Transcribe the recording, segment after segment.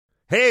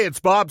Hey, it's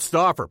Bob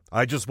Stauffer.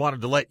 I just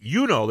wanted to let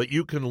you know that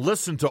you can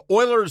listen to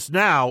Oilers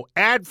Now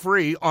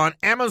ad-free on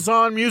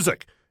Amazon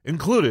Music,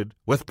 included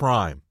with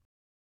Prime.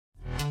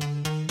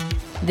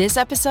 This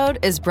episode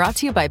is brought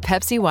to you by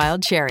Pepsi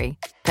Wild Cherry.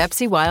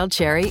 Pepsi Wild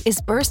Cherry is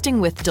bursting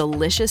with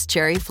delicious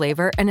cherry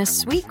flavor and a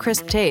sweet,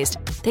 crisp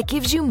taste that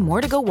gives you more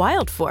to go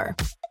wild for.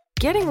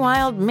 Getting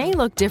wild may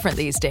look different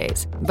these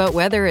days, but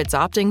whether it's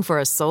opting for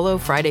a solo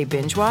Friday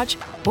binge watch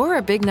or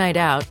a big night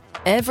out,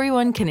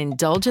 everyone can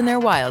indulge in their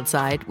wild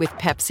side with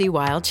Pepsi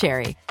Wild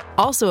Cherry.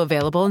 Also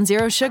available in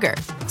Zero Sugar.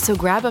 So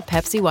grab a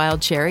Pepsi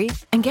Wild Cherry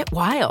and get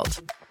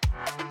wild.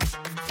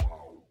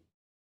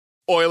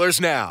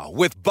 Oilers Now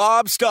with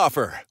Bob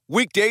Stauffer.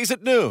 Weekdays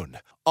at noon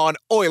on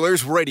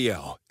Oilers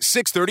Radio,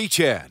 630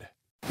 CHED.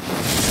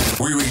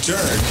 We return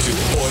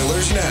to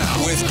Oilers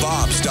Now with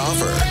Bob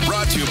Stauffer.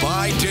 Brought to you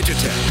by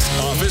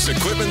Digitex. Office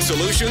Equipment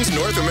Solutions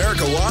North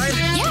America wide?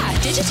 Yeah,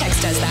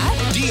 Digitex does that.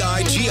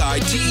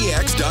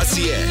 Digitex.ca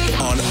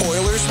on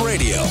Oilers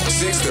Radio,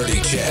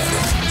 630 CHED.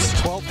 It's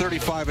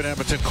 12:35 in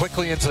Edmonton.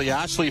 Quickly into the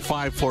Ashley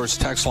 5 Floors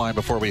text line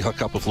before we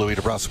hook up with Louis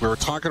DeBrusk. We were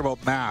talking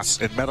about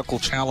masks and medical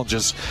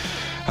challenges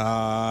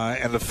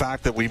and the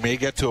fact that we may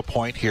get to a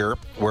point here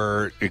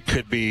where it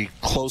could be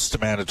close to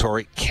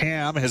mandatory.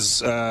 Cam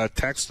has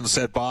texted and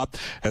said, Bob,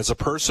 as a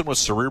person with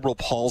cerebral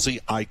palsy,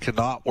 I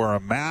cannot wear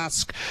a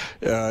mask.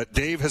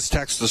 Dave has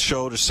texted the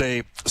show to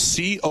say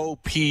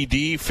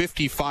COPD,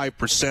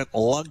 55%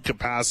 lung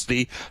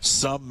capacity,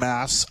 some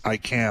masks I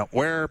can't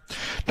wear.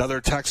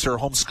 Another texter,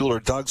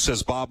 homeschooler Doug,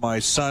 says, Bob, my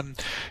son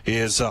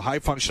is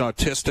high-function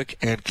autistic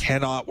and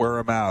cannot wear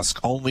a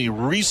mask. Only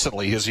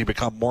recently has he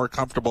become more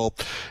comfortable,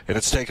 and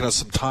it's taken us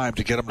some time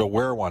to get him to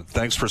wear one.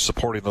 Thanks for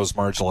supporting those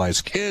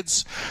marginalized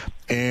kids.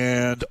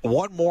 And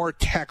one more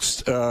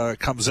text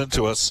comes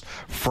into us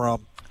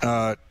from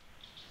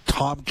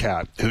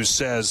Tomcat, who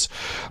says,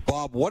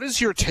 Bob, what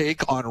is your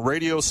take on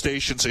radio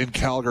stations in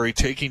Calgary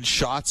taking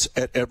shots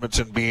at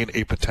Edmonton being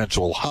a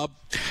potential hub?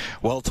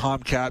 Well,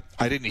 Tomcat,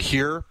 I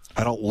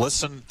don't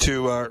listen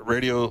to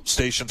radio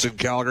stations in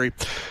Calgary.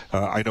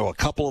 I know a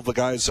couple of the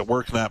guys that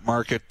work in that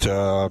market.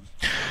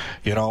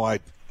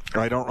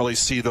 I don't really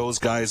see those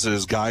guys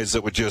as guys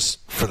that would just,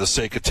 for the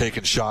sake of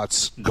taking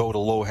shots, go to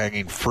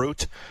low-hanging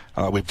fruit.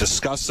 We've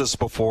discussed this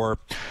before.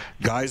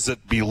 Guys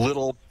that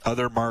belittle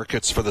other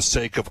markets for the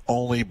sake of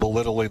only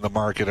belittling the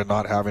market and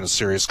not having a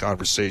serious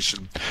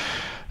conversation.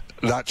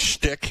 That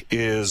shtick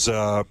is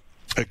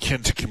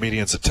akin to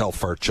comedians that tell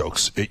fart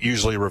jokes. It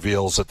usually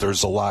reveals that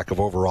there's a lack of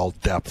overall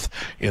depth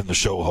in the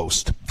show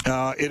host.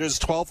 It is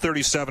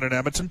 12:37 in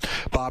Edmonton.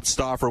 Bob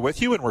Stauffer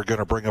with you, and we're going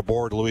to bring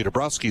aboard Louis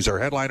DeBrusk. He's our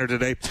headliner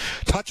today.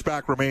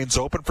 Touchback remains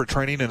open for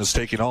training and is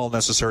taking all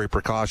necessary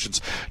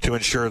precautions to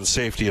ensure the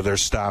safety of their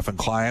staff and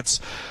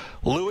clients.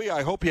 Louis,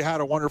 I hope you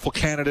had a wonderful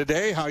Canada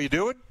Day. How you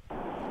doing?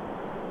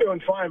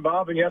 Doing fine,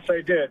 Bob, and yes,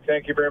 I did.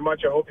 Thank you very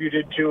much. I hope you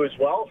did too as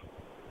well.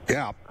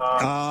 Yeah.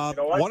 You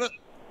know what?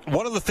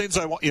 One of the things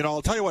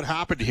I'll tell you what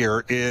happened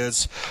here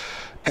is,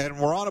 and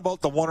we're on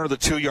about the 1 or the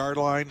 2 yard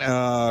line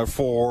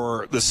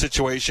for the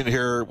situation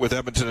here with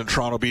Edmonton and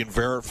Toronto being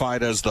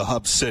verified as the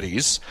hub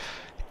cities.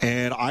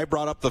 And I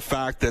brought up the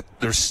fact that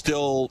there's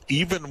still,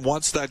 even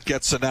once that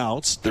gets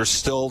announced, there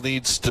still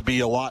needs to be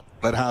a lot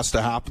that has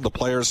to happen. The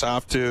players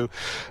have to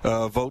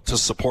vote to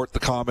support the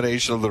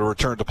combination of the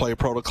return to play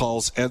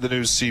protocols and the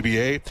new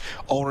CBA.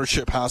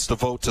 Ownership has to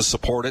vote to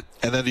support it.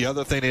 And then the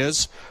other thing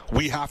is,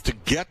 we have to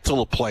get to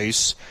a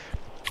place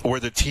where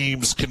the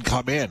teams can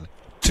come in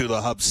to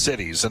the hub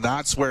cities. And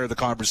that's where the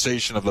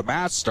conversation of the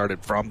mask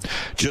started from,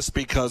 just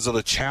because of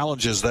the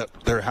challenges that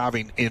they're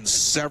having in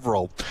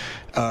several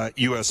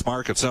U.S.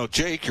 markets. Now,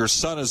 Jake, your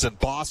son is in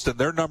Boston.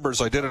 Their numbers,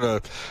 I did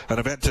an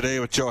event today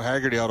with Joe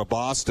Haggerty out of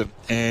Boston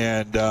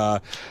and a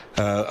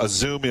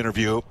Zoom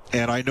interview,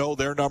 and I know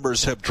their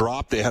numbers have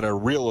dropped. They had a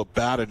real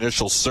bad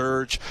initial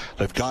surge.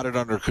 They've got it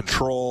under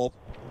control.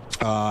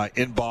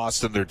 In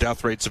Boston, their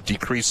death rates have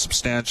decreased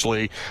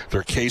substantially.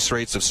 Their case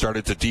rates have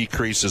started to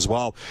decrease as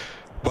well.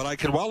 But I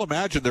can well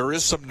imagine there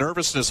is some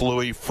nervousness,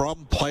 Louis,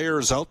 from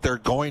players out there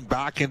going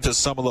back into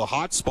some of the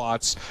hot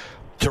spots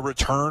to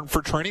return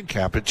for training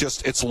camp.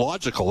 It's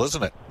logical,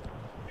 isn't it?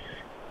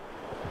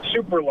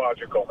 Super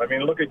logical. I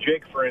mean, look at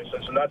Jake, for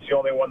instance, and that's the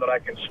only one that I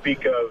can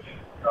speak of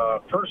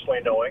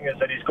personally knowing, is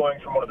that he's going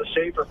from one of the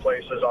safer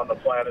places on the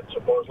planet,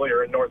 supposedly,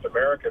 or in North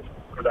America,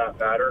 for that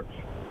matter,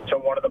 to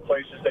one of the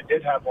places that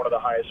did have one of the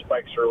highest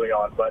spikes early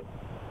on. But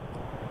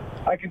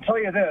I can tell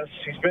you this,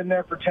 he's been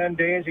there for 10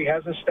 days. He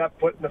hasn't stepped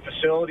foot in the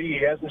facility.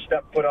 He hasn't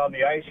stepped foot on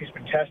the ice. He's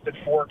been tested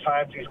 4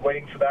 times. He's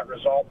waiting for that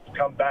result to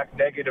come back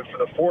negative for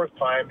the 4th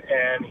time,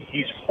 and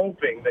he's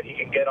hoping that he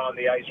can get on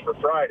the ice for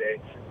Friday,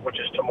 which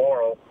is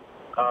tomorrow,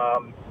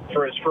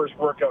 for his first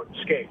workout and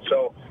skate.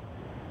 So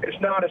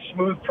it's not a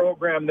smooth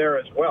program there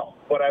as well.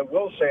 But I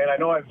will say, and I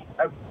know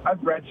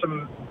I've read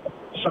some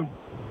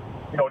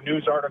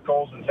news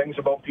articles and things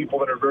about people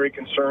that are very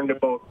concerned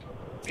about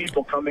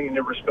people coming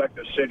into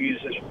respective cities.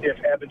 If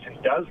Edmonton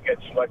does get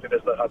selected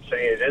as the hub,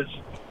 saying it is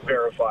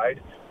verified,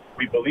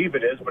 we believe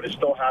it is, but it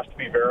still has to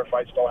be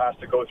verified, still has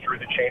to go through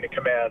the chain of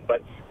command.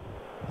 But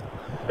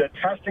the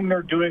testing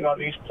they're doing on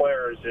these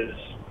players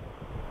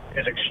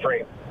is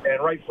extreme,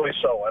 and rightfully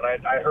so.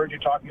 And I heard you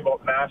talking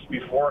about masks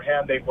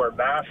beforehand. They wear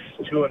masks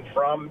to and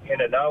from,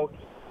 in and out.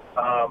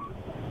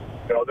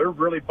 They're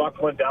really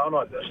buckling down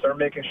on this. They're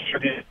making sure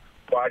they're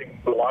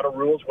providing a lot of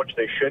rules, which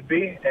they should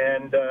be.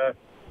 And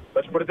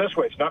let's put it this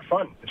way: it's not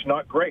fun. It's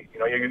not great.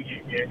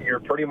 You're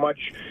pretty much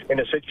in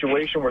a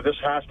situation where this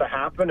has to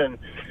happen, and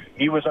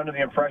he was under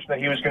the impression that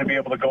he was going to be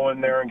able to go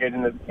in there and get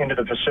into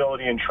the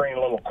facility and train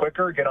a little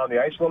quicker, get on the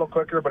ice a little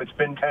quicker. But it's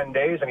been 10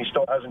 days, and he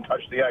still hasn't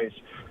touched the ice,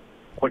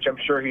 which I'm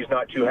sure he's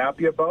not too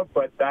happy about.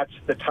 But that's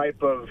the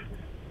type of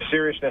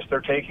seriousness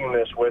they're taking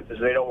this with, is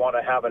they don't want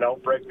to have an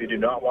outbreak. They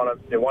want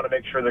to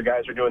make sure the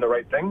guys are doing the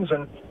right things,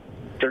 and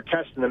they're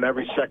testing them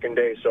every second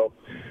day. So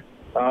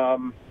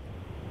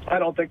I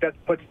don't think that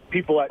puts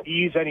people at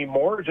ease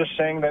anymore, just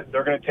saying that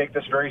they're going to take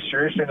this very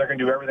seriously and they're going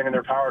to do everything in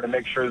their power to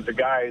make sure that the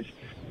guys,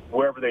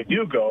 wherever they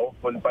do go,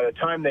 by the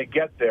time they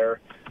get there,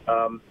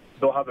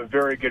 they'll have a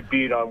very good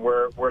beat on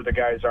where the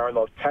guys are, and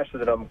they'll test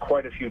them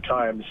quite a few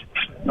times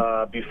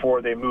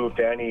before they move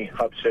to any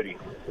hub city.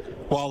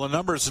 Well, the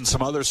numbers in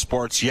some other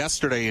sports,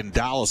 yesterday in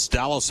Dallas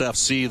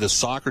FC, the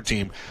soccer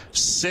team,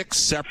 6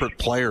 separate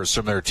players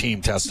from their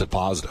team tested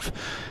positive.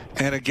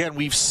 And again,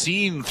 we've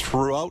seen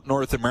throughout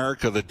North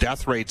America the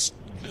death rates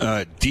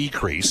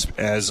decrease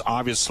as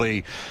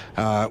obviously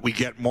we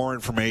get more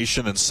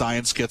information and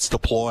science gets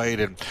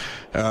deployed,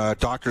 and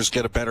doctors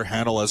get a better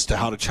handle as to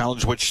how to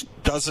challenge, which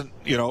doesn't,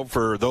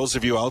 for those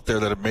of you out there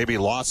that have maybe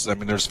lost,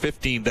 there's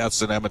 15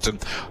 deaths in Edmonton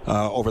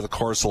over the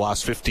course of the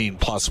last 15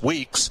 plus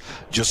weeks,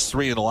 just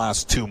 3 in the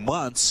last 2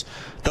 months.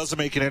 Doesn't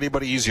make it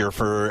anybody easier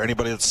for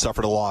anybody that's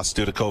suffered a loss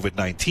due to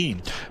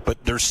COVID-19.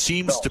 But there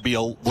seems to be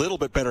a little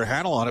bit better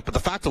handle on it. But the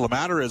fact of the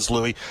matter is,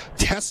 Louis,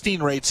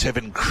 testing rates have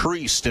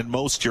increased in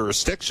most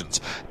jurisdictions.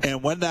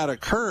 And when that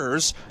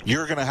occurs,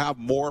 you're going to have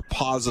more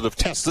positive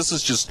tests. This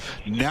is just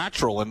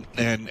natural and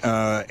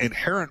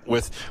inherent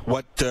with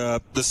what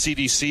the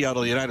CDC out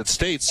of the United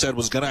States said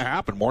was going to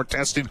happen. More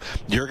testing,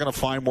 you're going to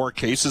find more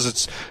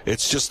cases.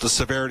 It's just the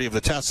severity of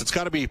the test. It's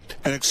got to be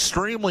an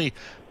extremely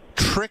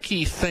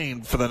tricky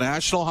thing for the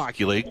National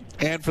Hockey League,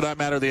 and for that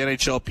matter the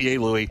NHLPA,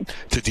 Louis,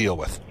 to deal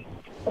with.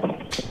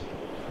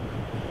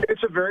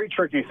 It's a very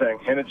tricky thing,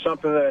 and it's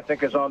something that I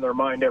think is on their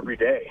mind every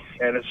day,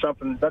 and it's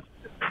something that's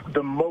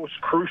the most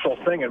crucial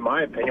thing, in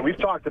my opinion. We've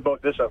talked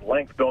about this at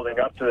length building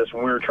up to this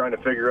when we were trying to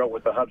figure out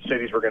what the hub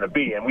cities were going to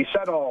be, and we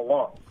said all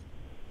along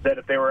that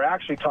if they were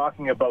actually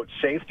talking about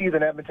safety,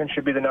 then Edmonton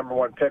should be the number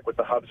one pick with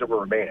the hubs that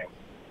were remaining.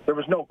 There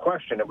was no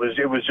question. It was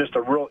just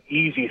a real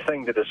easy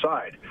thing to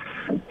decide.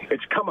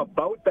 It's come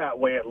about that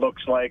way, it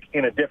looks like,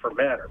 in a different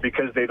manner,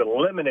 because they've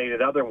eliminated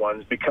other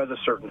ones because of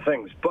certain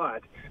things.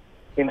 But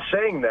in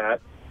saying that,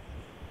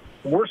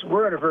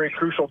 we're at a very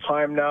crucial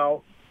time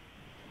now,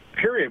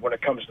 period, when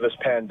it comes to this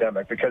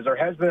pandemic, because there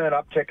has been an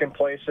uptick in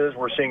places.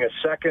 We're seeing a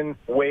second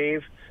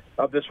wave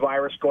of this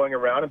virus going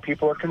around, and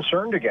people are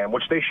concerned again,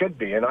 which they should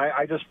be. And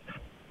I just,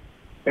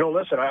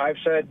 listen, I've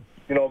said,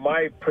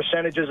 my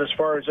percentages as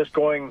far as this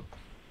going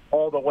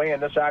all the way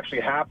and this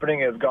actually happening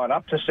have gone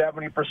up to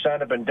 70%,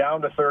 have been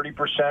down to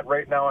 30%.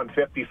 Right now I'm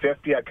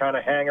 50-50. I kind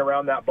of hang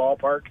around that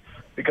ballpark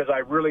because I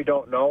really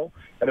don't know.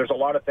 And there's a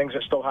lot of things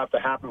that still have to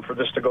happen for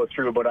this to go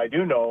through. But I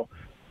do know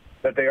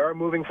that they are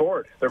moving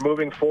forward. They're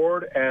moving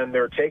forward, and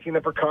they're taking the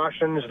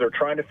precautions. They're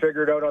trying to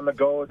figure it out on the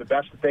go the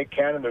best that they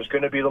can, and there's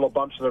going to be little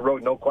bumps in the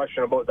road, no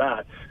question about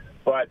that.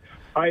 But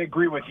I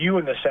agree with you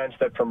in the sense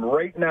that from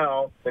right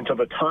now until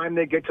the time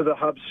they get to the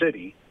hub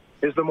city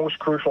is the most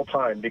crucial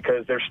time,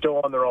 because they're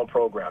still on their own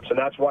programs. And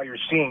that's why you're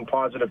seeing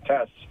positive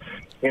tests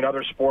in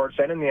other sports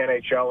and in the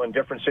NHL in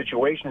different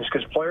situations,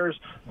 because players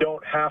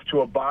don't have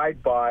to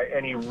abide by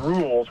any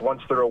rules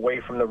once they're away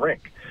from the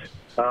rink.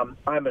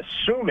 I'm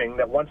assuming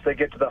that once they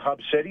get to the hub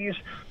cities,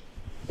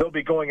 they'll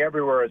be going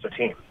everywhere as a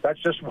team. That's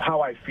just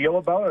how I feel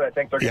about it. I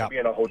think they're going to be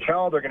in a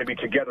hotel. They're going to be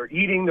together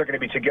eating. They're going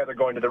to be together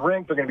going to the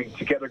rink. They're going to be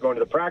together going to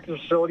the practice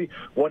facility,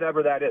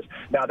 whatever that is.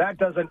 Now, that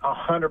doesn't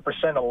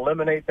 100%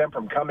 eliminate them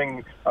from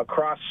coming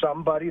across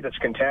somebody that's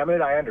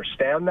contaminated. I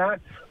understand that,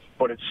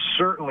 but it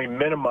certainly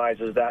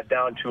minimizes that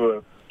down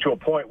to a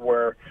point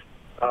where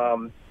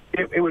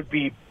it would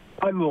be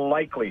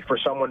unlikely for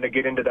someone to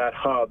get into that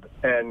hub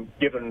and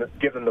give them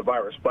the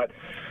virus. But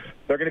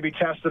they're going to be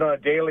tested on a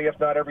daily, if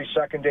not every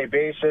second day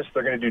basis.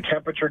 They're going to do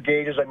temperature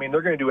gauges. I mean,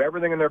 they're going to do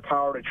everything in their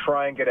power to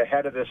try and get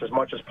ahead of this as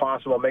much as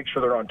possible, make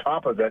sure they're on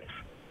top of it.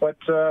 But,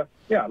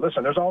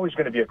 listen, there's always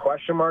going to be a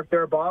question mark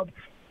there, Bob.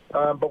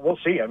 But we'll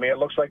see. I mean, it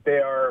looks like they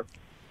are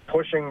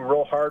pushing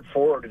real hard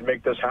forward to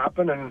make this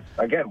happen. And,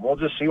 again, we'll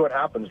just see what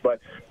happens. But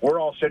we're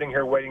all sitting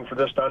here waiting for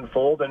this to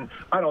unfold, and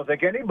I don't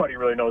think anybody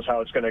really knows how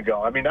it's going to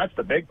go. I mean, that's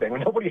the big thing.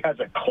 Nobody has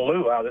a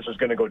clue how this is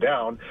going to go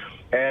down.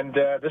 And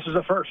this is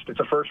a first. It's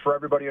a first for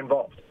everybody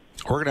involved.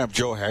 We're going to have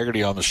Joe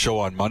Haggerty on the show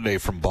on Monday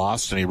from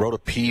Boston. He wrote a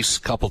piece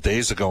a couple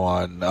days ago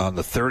on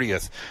the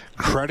 30th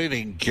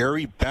crediting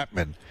Gary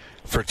Bettman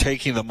for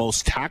taking the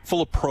most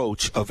tactful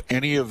approach of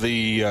any of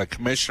the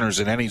commissioners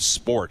in any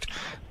sport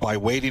by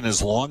waiting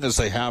as long as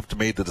they have to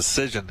make the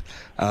decision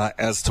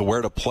as to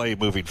where to play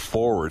moving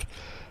forward.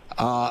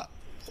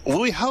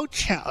 Louis,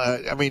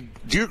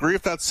 do you agree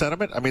with that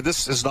sentiment? I mean,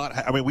 this is not.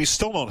 I mean, we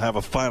still don't have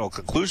a final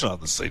conclusion on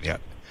this thing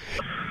yet.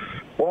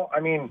 Well, I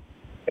mean,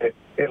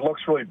 it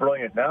looks really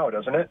brilliant now,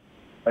 doesn't it?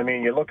 I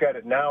mean, you look at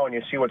it now and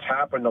you see what's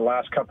happened the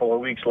last couple of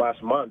weeks,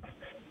 last month.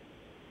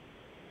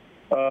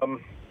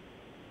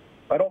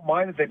 I don't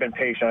mind that they've been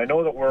patient. I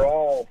know that we're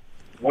all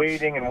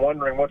waiting and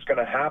wondering what's going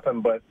to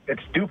happen, but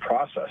it's due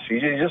process. You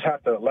just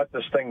have to let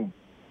this thing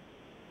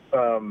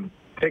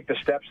take the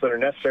steps that are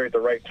necessary at the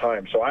right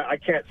time. So I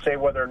can't say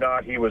whether or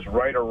not he was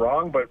right or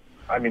wrong, but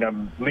I mean,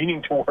 I'm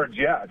leaning towards,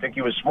 I think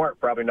he was smart,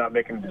 probably not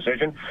making a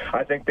decision.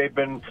 I think they've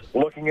been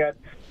looking at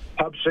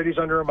hub cities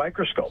under a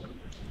microscope.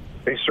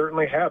 They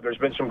certainly have. There's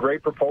been some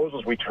great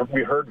proposals. We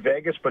heard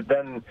Vegas, but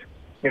then,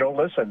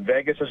 listen,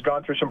 Vegas has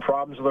gone through some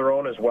problems of their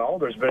own as well.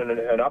 There's been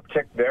an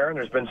uptick there, and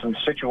there's been some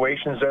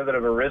situations there that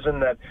have arisen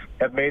that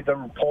have made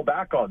them pull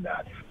back on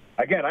that.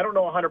 Again, I don't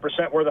know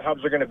 100% where the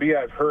hubs are going to be.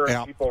 I've heard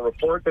people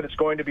report that it's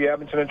going to be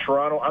Edmonton and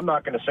Toronto. I'm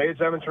not going to say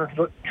it's Edmonton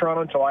and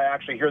Toronto until I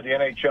actually hear the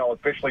NHL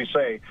officially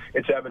say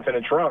it's Edmonton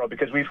and Toronto,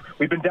 because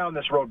we've been down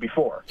this road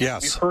before.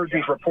 Yes. We've heard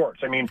these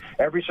reports. I mean,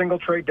 every single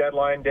trade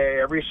deadline day,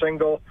 every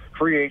single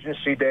free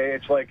agency day,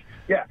 it's like,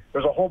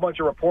 there's a whole bunch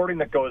of reporting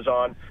that goes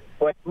on,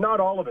 but not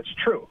all of it's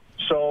true.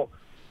 So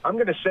I'm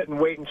going to sit and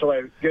wait until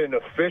I get an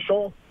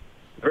official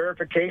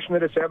verification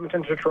that it's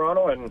Edmonton to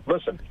Toronto, and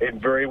listen, it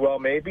very well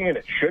may be, and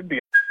it should be.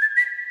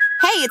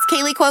 Hey, it's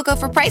Kaylee Cuoco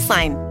for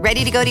Priceline.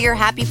 Ready to go to your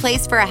happy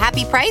place for a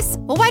happy price?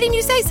 Well, why didn't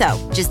you say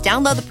so? Just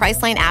download the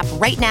Priceline app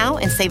right now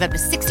and save up to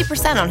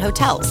 60% on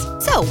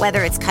hotels. So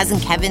whether it's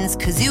Cousin Kevin's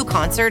Kazoo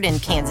Concert in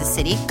Kansas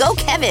City, go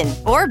Kevin,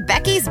 or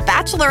Becky's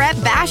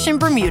Bachelorette Bash in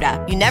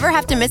Bermuda, you never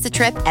have to miss a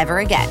trip ever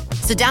again.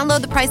 So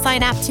download the Priceline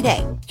app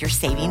today. Your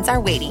savings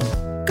are waiting.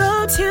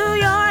 Go to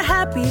your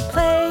happy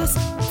place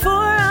for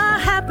a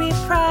happy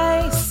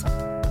price.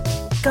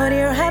 Go to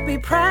your happy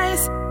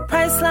price,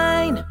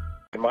 Priceline.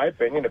 In my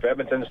opinion, if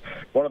Edmonton's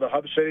one of the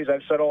hub cities,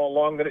 I've said all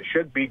along that it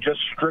should be,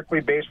 just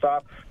strictly based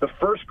off the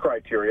first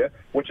criteria,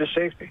 which is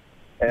safety.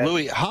 And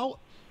Louis, how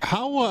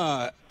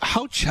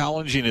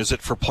challenging is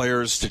it for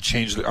players to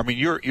change? I mean,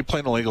 you played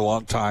in the league a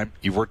long time.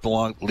 You've worked in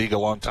the league a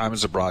long time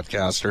as a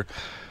broadcaster.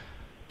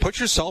 Put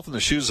yourself in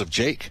the shoes of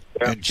Jake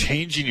and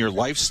changing your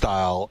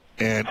lifestyle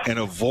and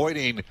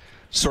avoiding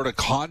sort of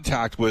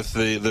contact with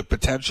the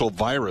potential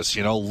virus.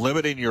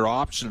 Limiting your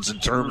options in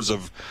terms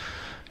of,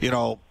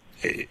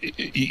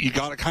 you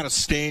got to kind of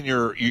stay in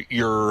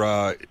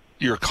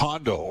your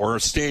condo or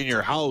stay in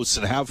your house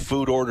and have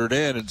food ordered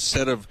in,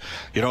 instead of,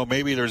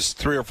 maybe there's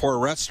 3 or 4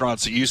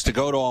 restaurants that you used to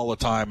go to all the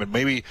time, and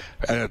maybe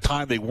at a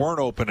time they weren't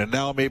open, and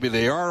now maybe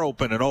they are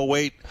open, and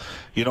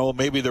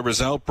maybe there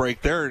was an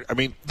outbreak there. I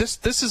mean, this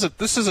is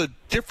a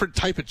different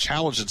type of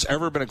challenge that's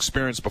ever been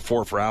experienced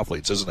before for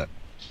athletes, isn't it?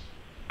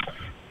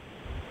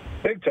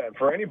 Big time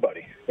for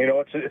anybody.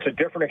 It's a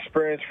different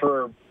experience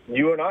for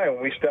you and I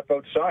when we step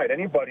outside.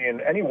 Anybody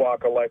in any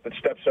walk of life that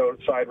steps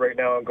outside right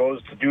now and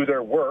goes to do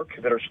their work,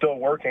 that are still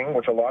working,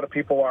 which a lot of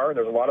people are.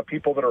 There's a lot of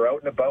people that are out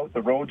and about.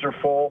 The roads are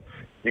full.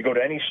 You go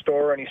to any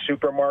store, any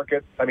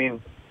supermarket. I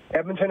mean,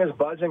 Edmonton is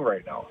buzzing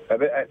right now.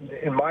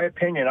 In my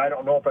opinion, I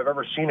don't know if I've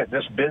ever seen it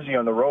this busy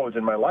on the roads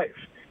in my life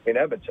in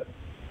Edmonton.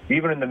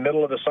 Even in the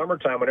middle of the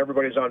summertime when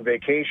everybody's on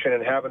vacation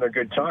and having a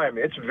good time,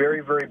 it's very,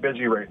 very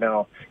busy right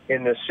now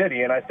in this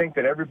city. And I think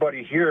that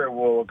everybody here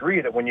will agree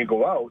that when you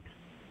go out,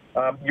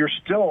 you're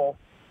still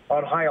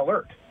on high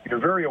alert. You're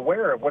very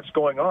aware of what's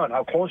going on,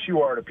 how close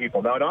you are to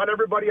people. Now, not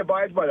everybody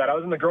abides by that. I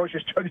was in the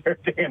grocery store the other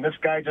day, and this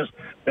guy just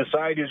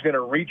decided he was going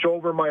to reach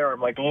over my arm,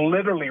 like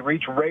literally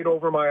reach right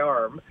over my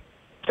arm,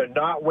 to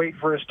not wait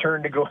for his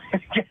turn to go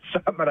and get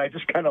something. And I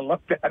just kind of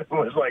looked at him and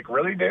was like,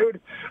 really, dude?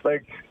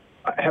 Like,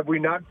 have we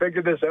not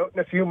figured this out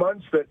in a few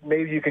months that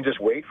maybe you can just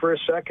wait for a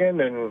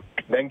second and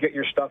then get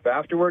your stuff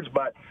afterwards?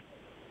 But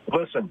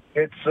listen,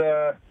 it's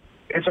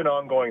an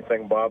ongoing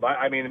thing, Bob.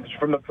 I mean,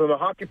 from the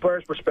hockey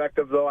player's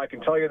perspective, though, I can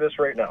tell you this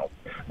right now: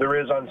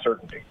 there is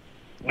uncertainty,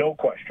 no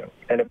question.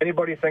 And if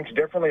anybody thinks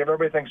differently, if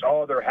everybody thinks,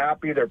 oh, they're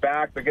happy, they're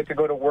back, they get to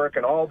go to work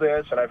and all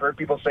this, and I've heard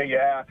people say,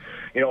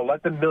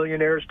 let the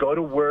millionaires go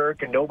to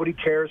work and nobody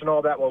cares and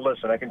all that. Well,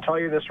 listen, I can tell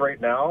you this right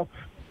now: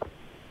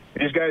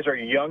 these guys are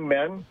young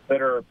men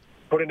that are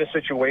put in a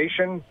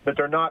situation that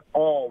they're not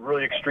all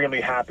really extremely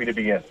happy to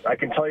be in. I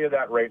can tell you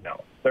that right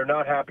now. They're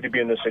not happy to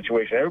be in this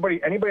situation. Anybody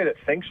that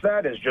thinks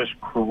that is just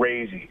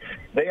crazy.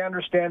 They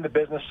understand the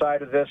business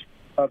side of this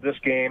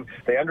game.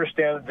 They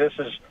understand that this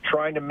is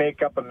trying to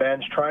make up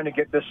amends, trying to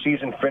get this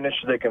season finished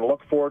so they can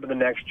look forward to the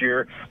next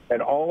year.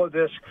 And all of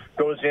this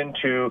goes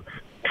into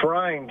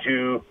trying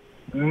to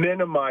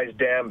minimize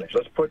damage.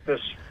 Let's put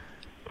this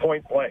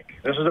point blank.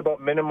 This is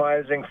about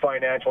minimizing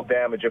financial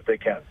damage if they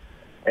can.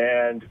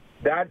 And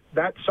that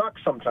sucks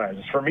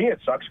sometimes. For me, it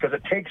sucks because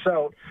it takes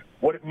out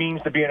what it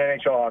means to be an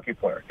NHL hockey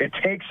player. It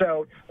takes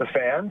out the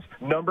fans,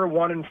 number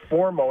one and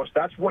foremost.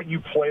 That's what you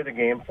play the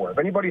game for. If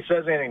anybody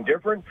says anything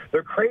different,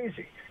 they're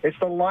crazy. It's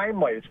the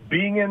limelight. It's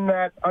being in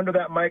that, under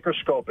that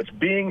microscope. It's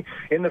being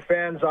in the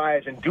fans'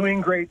 eyes and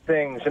doing great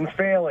things and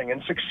failing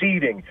and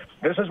succeeding.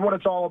 This is what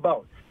it's all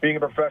about, being a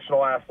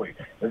professional athlete.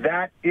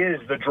 That is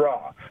the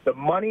draw. The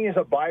money is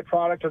a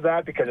byproduct of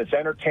that because it's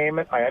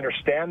entertainment. I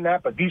understand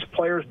that, but these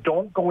players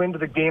don't go into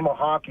the game of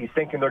hockey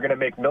thinking they're going to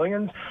make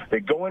millions. They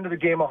go into the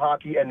game of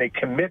hockey and they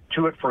commit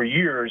to it for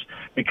years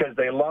because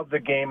they love the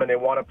game and they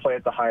want to play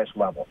at the highest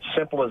level.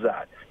 Simple as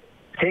that.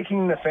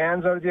 Taking the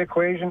fans out of the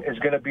equation is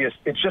going to be,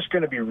 it's just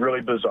going to be really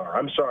bizarre.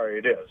 I'm sorry,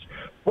 it is.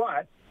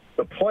 But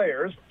the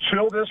players,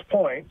 till this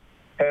point,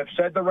 have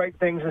said the right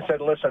things and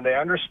said, listen, they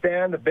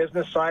understand the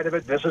business side of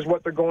it. This is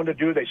what they're going to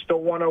do. They still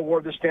want to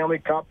award the Stanley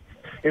Cup.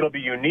 It'll be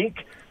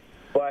unique,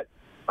 but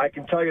I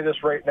can tell you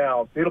this right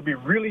now. It'll be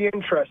really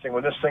interesting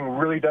when this thing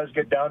really does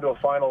get down to a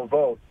final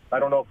vote. I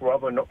don't know if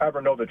we'll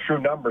ever know the true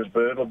numbers,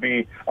 but it'll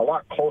be a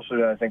lot closer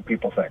than I think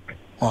people think.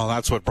 Well,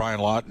 that's what Brian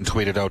Lawton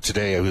tweeted out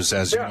today, who's,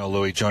 as you know,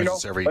 Louis joins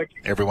us every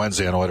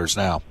Wednesday on Oilers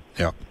Now.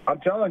 Yeah, I'm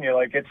telling you,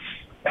 like, it's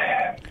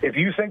if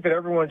you think that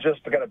everyone's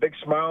just got a big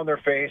smile on their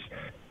face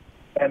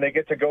and they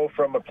get to go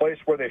from a place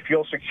where they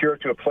feel secure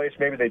to a place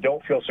maybe they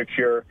don't feel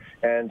secure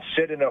and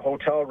sit in a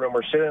hotel room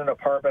or sit in an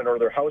apartment or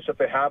their house if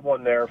they have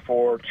one there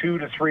for 2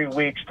 to 3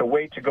 weeks to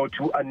wait to go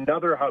to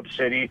another hub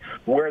city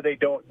where they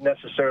don't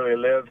necessarily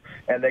live,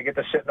 and they get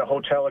to sit in a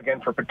hotel again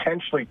for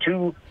potentially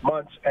 2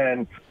 months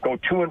and go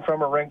to and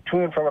from a rink, to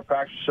and from a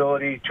practice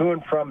facility, to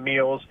and from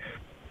meals.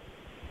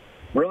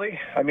 Really?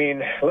 I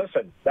mean,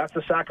 listen, that's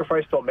the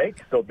sacrifice they'll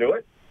make. They'll do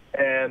it,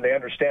 and they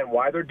understand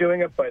why they're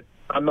doing it, but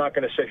I'm not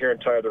going to sit here and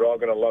tell you they're all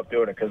going to love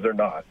doing it, because they're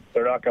not.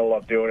 They're not going to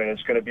love doing it.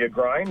 It's going to be a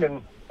grind,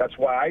 and that's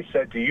why I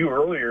said to you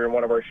earlier in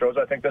one of our shows,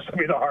 I think this will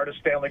be the hardest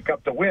Stanley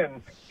Cup to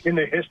win in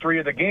the history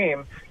of the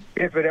game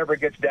if it ever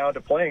gets down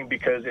to playing,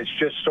 because it's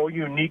just so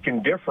unique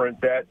and different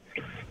that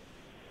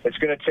it's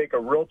going to take a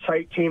real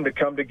tight team to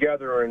come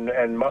together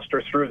and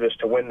muster through this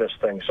to win this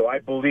thing. So I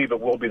believe it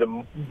will be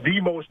the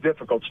most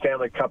difficult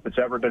Stanley Cup that's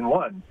ever been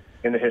won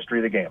in the history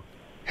of the game.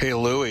 Hey,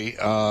 Louie,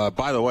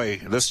 by the way,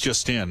 this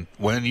just in.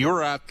 When you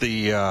were at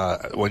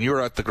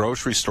the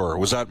grocery store,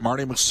 was that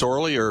Marty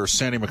McSorley or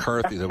Sandy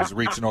McCarthy that was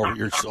reaching over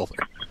your shoulder?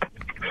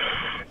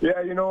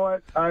 Yeah, you know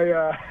what?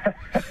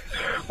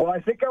 I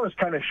think I was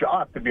kind of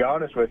shocked, to be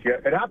honest with you.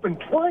 It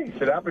happened twice.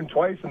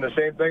 In the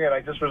same thing, and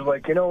I just was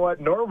like, you know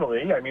what?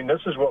 Normally, I mean,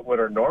 this is what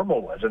our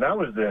normal was, and that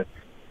was the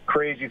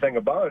crazy thing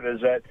about it,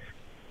 is that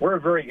we're a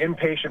very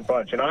impatient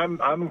bunch, and I'm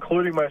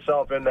including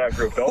myself in that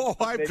group. Don't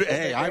make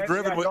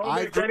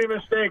any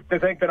mistake to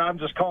think that I'm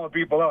just calling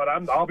people out.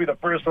 I'll be the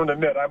first one to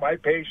admit my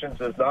patience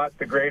is not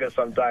the greatest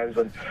sometimes.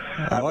 And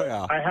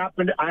I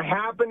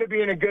happened to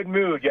be in a good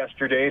mood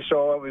yesterday,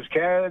 so it was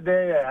Canada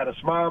Day. I had a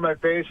smile on my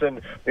face, and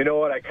you know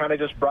what? I kind of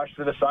just brushed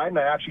to the side, and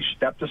I actually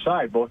stepped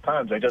aside both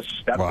times. I just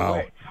stepped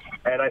away.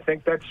 And I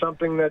think that's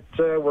something that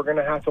we're going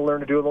to have to learn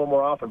to do a little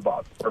more often,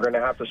 Bob. We're going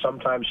to have to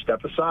sometimes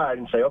step aside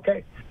and say,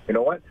 okay, you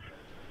know what?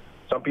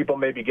 Some people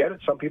maybe get it,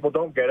 some people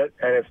don't get it,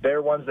 and if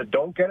they're ones that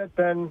don't get it,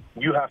 then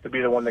you have to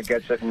be the one that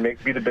gets it and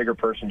be the bigger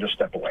person. Just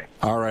step away.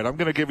 All right, I'm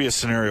going to give you a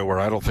scenario where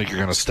I don't think you're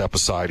going to step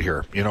aside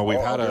here. You know,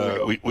 we've had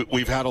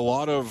a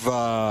lot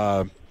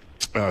of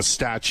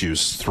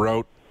statues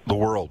throughout the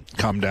world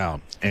come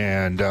down,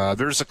 and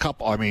there's a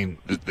couple. I mean,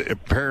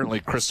 apparently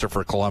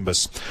Christopher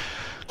Columbus,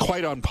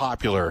 quite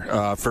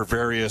unpopular for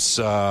various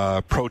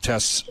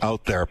protests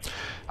out there.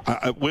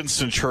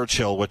 Winston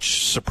Churchill,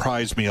 which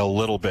surprised me a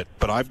little bit,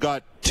 but I've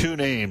got two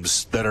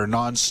names that are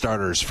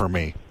non-starters for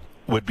me.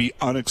 Would be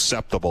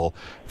unacceptable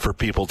for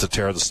people to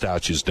tear the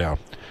statues down.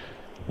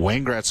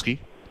 Wayne Gretzky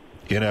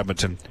in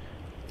Edmonton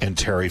and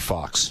Terry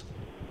Fox.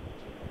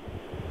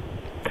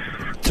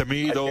 To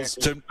me,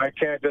 I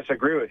can't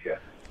disagree with you.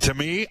 To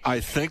me,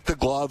 I think the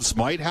gloves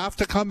might have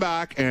to come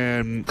back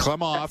and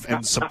come off,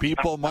 and some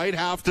people might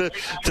have to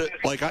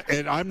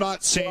and I'm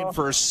not saying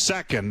for a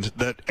second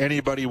that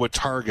anybody would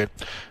target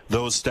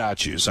those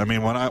statues. I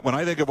mean, when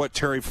I think of what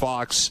Terry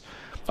Fox,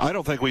 I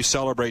don't think we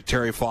celebrate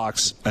Terry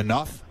Fox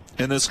enough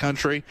in this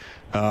country.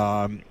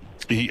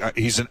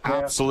 He's an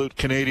absolute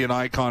Canadian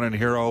icon and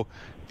hero.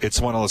 It's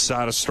one of the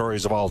saddest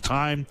stories of all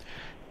time,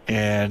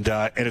 and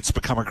it's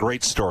become a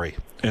great story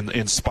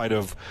in spite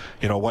of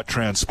what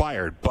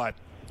transpired, but.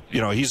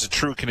 He's a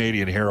true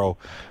Canadian hero.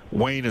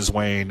 Wayne is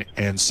Wayne,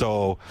 and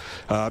so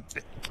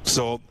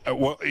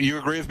you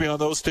agree with me on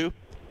those two?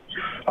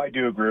 I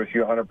do agree with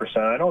you 100%.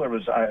 I know there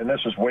was, and this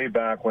was way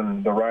back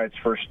when the riots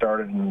first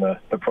started and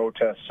the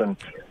protests, and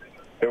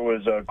there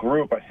was a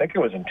group. I think it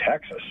was in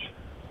Texas.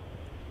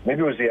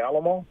 Maybe it was the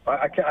Alamo.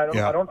 I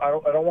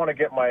don't want to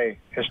get my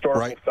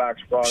historical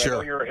facts wrong. Sure. I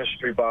know you're a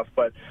history buff,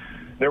 but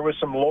there was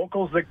some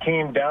locals that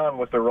came down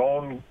with their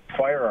own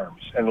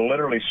firearms and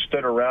literally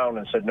stood around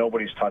and said,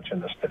 nobody's touching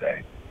this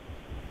today.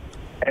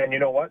 And you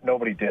know what?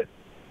 Nobody did.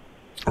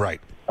 Right.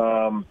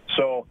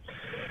 So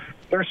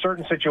there are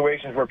certain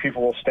situations where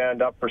people will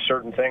stand up for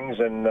certain things,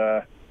 and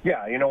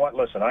Yeah, you know what?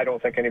 Listen, I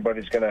don't think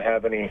anybody's going to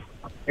have any,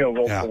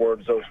 vote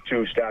towards those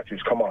two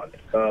statues. Come on.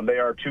 They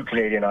are two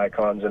Canadian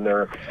icons, and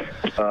they're,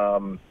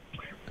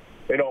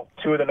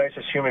 two of the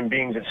nicest human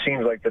beings it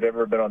seems like that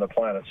ever been on the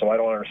planet. So I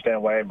don't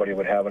understand why anybody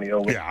would have any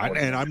ill will. Yeah,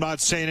 and I'm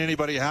not saying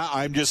anybody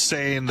I'm just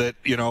saying that,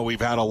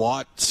 we've had a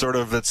lot sort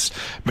of that's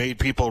made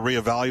people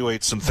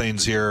reevaluate some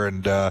things here.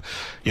 And,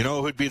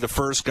 who'd be the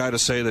first guy to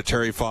say that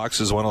Terry Fox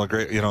is one of the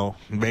great,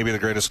 maybe one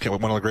of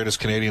the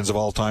greatest Canadians of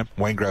all time?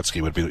 Wayne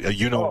Gretzky would be,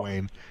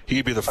 Wayne.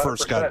 He'd be the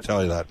first 100%. Guy to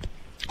tell you that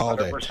all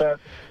day. 100%.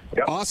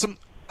 Yep.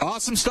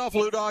 Awesome stuff,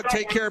 Lou Dog.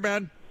 Take care,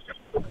 man.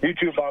 You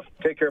too, Bob.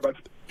 Take care, bud.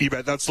 You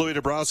bet. That's Louis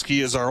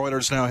Dabrowski is our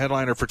Oilers Now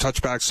headliner for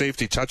Touchback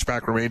Safety.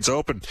 Touchback remains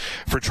open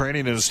for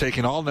training and is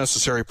taking all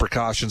necessary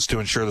precautions to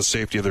ensure the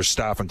safety of their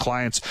staff and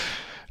clients.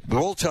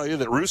 We'll tell you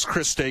that Ruth's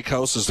Chris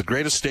Steakhouse is the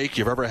greatest steak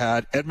you've ever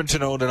had.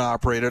 Edmonton owned and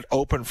operated,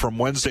 open from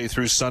Wednesday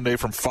through Sunday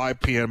from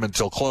 5 p.m.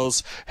 until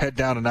close. Head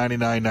down to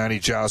 9990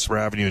 Jasper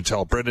Avenue and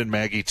tell Brendan,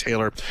 Maggie,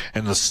 Taylor,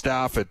 and the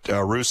staff at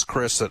Ruth's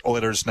Chris that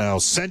Oilers Now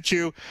sent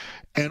you.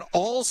 And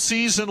all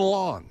season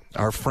long,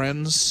 our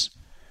friends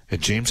at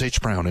James H.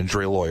 Brown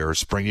Injury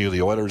Lawyers bring you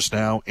the Oilers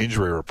Now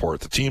Injury Report.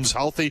 The team's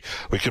healthy.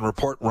 We can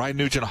report Ryan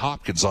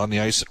Nugent-Hopkins on the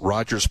ice at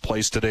Rogers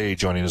Place today,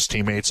 joining his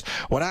teammates.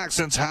 When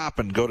accidents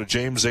happen, go to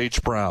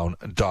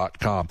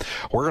jameshbrown.com.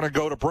 We're going to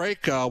go to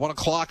break. 1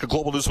 o'clock, a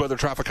Global News Weather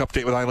Traffic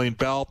Update with Eileen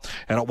Bell.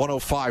 And at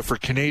 1:05 for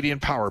Canadian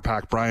Power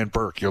Pack, Brian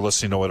Burke. You're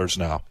listening to Oilers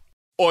Now.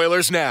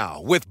 Oilers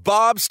Now with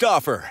Bob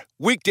Stauffer.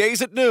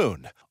 Weekdays at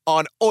noon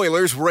on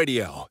Oilers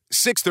Radio,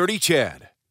 630 CHED.